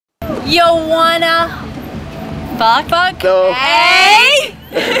You wanna fuck? No. Hey?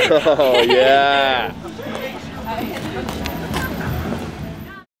 Oh yeah.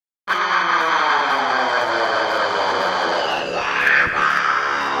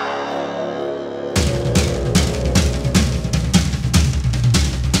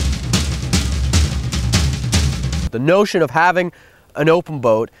 The notion of having an open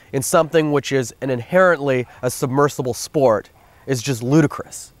boat in something which is an inherently a submersible sport is just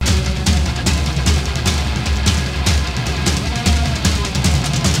ludicrous.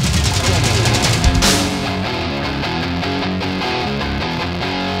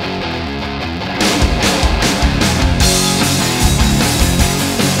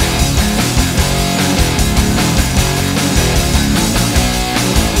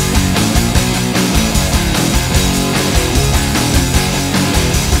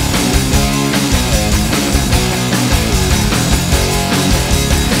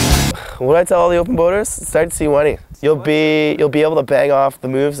 What I tell all the open boaters, start at C1. You'll be able to bang off the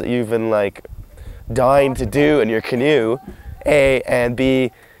moves that you've been like dying to do in your canoe. A, and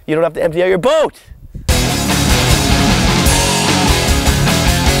B, you don't have to empty out your boat.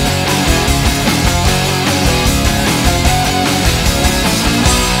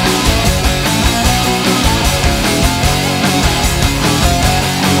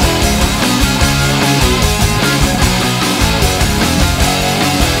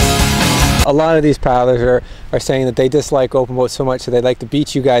 A lot of these paddlers are saying that they dislike open boats so much that they'd like to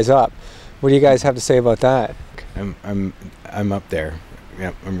beat you guys up. What do you guys have to say about that? I'm up there.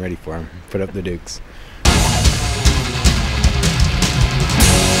 Yep, I'm ready for them. Put up the dukes.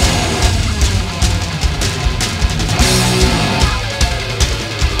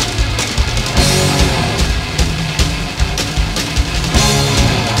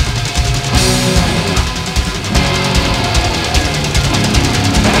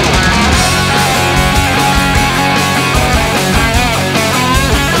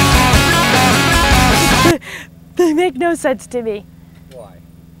 They make no sense to me. Why?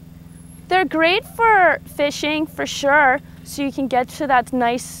 They're great for fishing, for sure, so you can get to that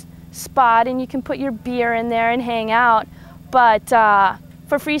nice spot and you can put your beer in there and hang out. But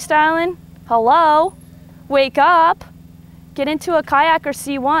for freestyling, hello, wake up, get into a kayak or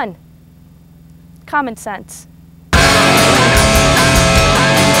C1. Common sense.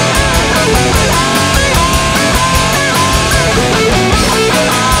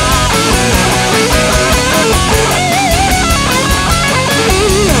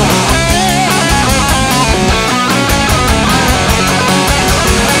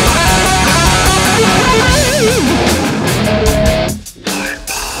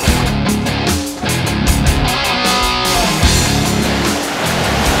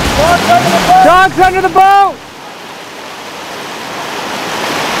 Dogs under the boat!